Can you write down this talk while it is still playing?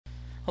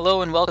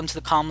Hello and welcome to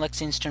the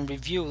COMLEX Instant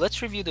Review.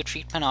 Let's review the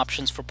treatment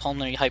options for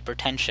pulmonary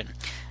hypertension.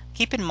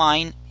 Keep in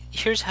mind,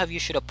 here's how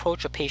you should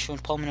approach a patient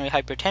with pulmonary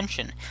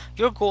hypertension.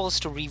 Your goal is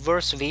to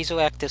reverse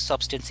vasoactive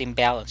substance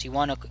imbalance. You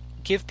want to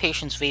give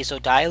patients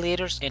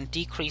vasodilators and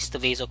decrease the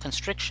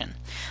vasoconstriction.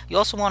 You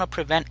also want to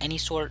prevent any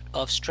sort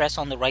of stress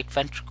on the right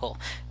ventricle,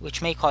 which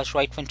may cause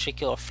right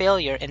ventricular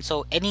failure, and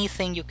so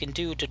anything you can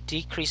do to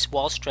decrease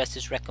wall stress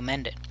is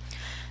recommended.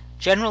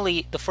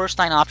 Generally, the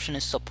first-line option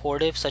is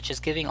supportive, such as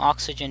giving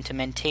oxygen to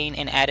maintain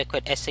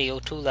inadequate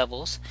SaO2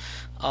 levels,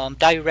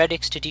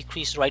 diuretics to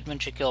decrease right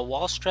ventricular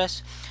wall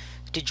stress,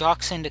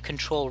 digoxin to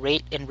control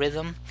rate and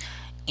rhythm,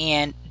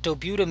 and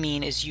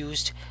dobutamine is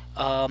used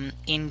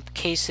in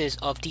cases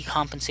of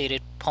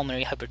decompensated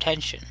pulmonary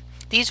hypertension.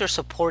 These are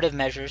supportive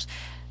measures.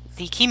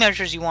 The key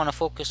measures you want to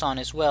focus on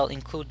as well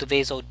include the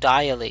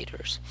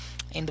vasodilators.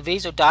 In the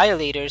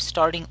vasodilators,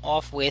 starting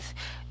off with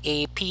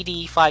a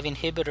PDE5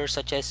 inhibitor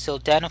such as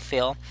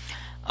sildenafil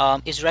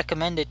is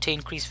recommended to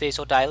increase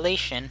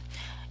vasodilation.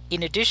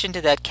 In addition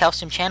to that,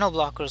 calcium channel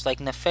blockers like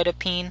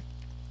nifedipine,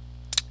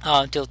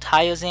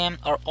 diltiazem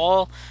are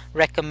all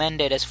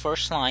recommended as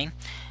first line.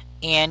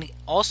 And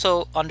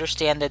also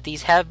understand that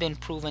these have been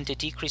proven to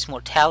decrease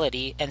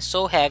mortality, and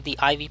so have the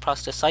IV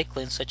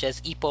prostacyclins such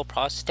as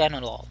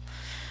epoprostenol.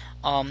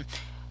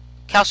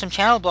 Calcium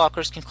channel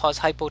blockers can cause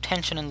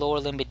hypotension and lower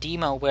limb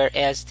edema,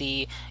 whereas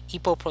the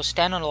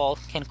epoprostenol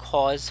can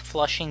cause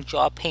flushing,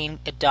 jaw pain,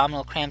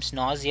 abdominal cramps,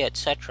 nausea,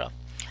 etc.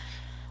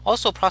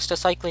 Also,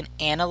 prostacyclin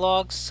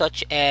analogs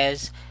such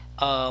as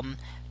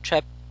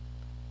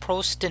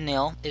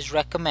treprostinil is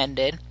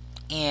recommended,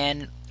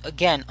 and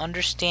again,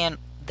 understand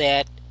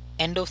that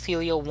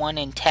endothelial 1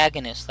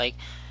 antagonists like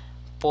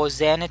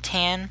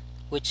bosentan,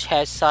 which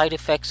has side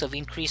effects of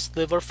increased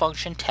liver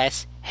function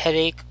tests,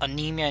 headache,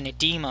 anemia, and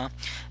edema,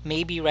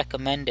 may be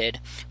recommended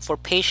for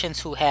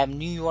patients who have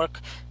New York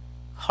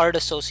Heart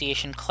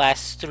Association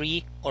Class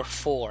 3 or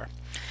 4.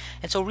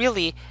 And so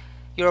really,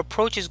 your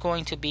approach is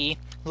going to be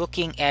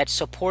looking at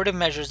supportive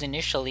measures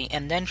initially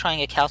and then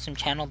trying a calcium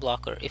channel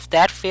blocker. If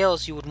that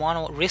fails, you would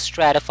want to risk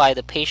stratify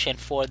the patient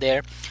for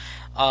their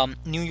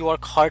New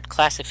York Heart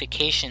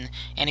classification,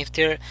 and if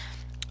they're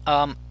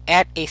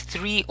at a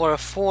 3 or a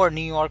 4 New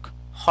York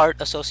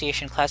Heart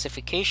Association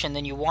classification,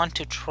 then you want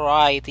to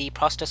try the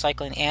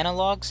prostacyclin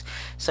analogs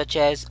such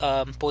as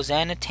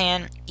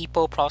bosentan,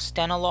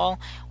 epoprostenol,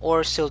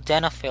 or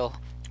sildenafil.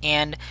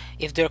 And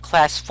if they're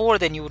class 4,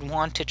 then you would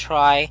want to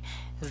try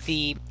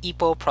the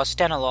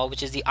epoprostenol,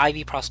 which is the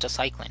IV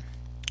prostacyclin.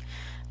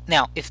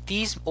 Now, if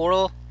these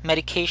oral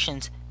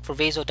medications for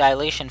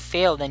vasodilation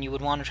fail, then you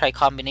would want to try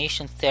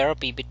combination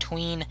therapy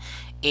between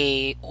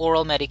a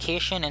oral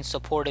medication and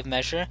supportive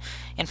measure.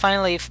 And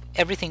finally, if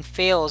everything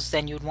fails,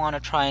 then you'd want to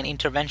try an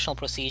interventional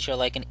procedure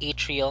like an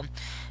atrial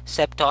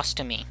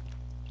septostomy.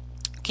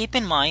 Keep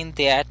in mind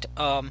that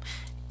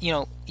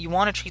you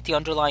want to treat the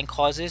underlying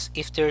causes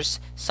if there's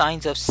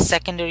signs of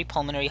secondary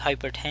pulmonary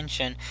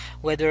hypertension,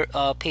 whether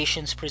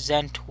patients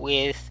present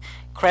with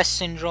CREST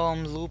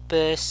syndrome,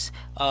 lupus,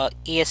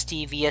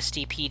 ASD,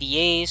 VSD,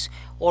 PDAs,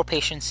 or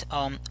patients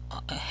are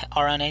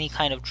on any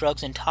kind of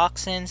drugs and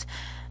toxins.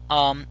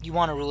 You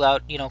want to rule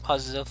out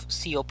causes of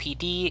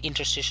COPD,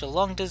 interstitial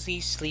lung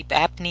disease, sleep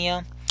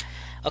apnea,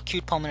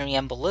 acute pulmonary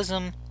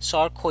embolism,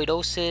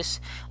 sarcoidosis.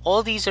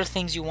 All these are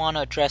things you want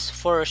to address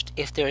first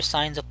if there are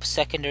signs of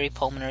secondary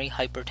pulmonary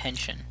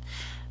hypertension.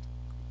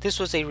 This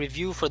was a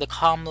review for the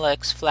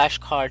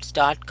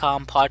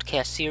COMLEXFlashcards.com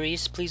podcast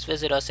series. Please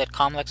visit us at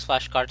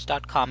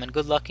COMLEXFlashcards.com, and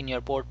good luck in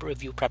your board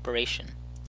review preparation.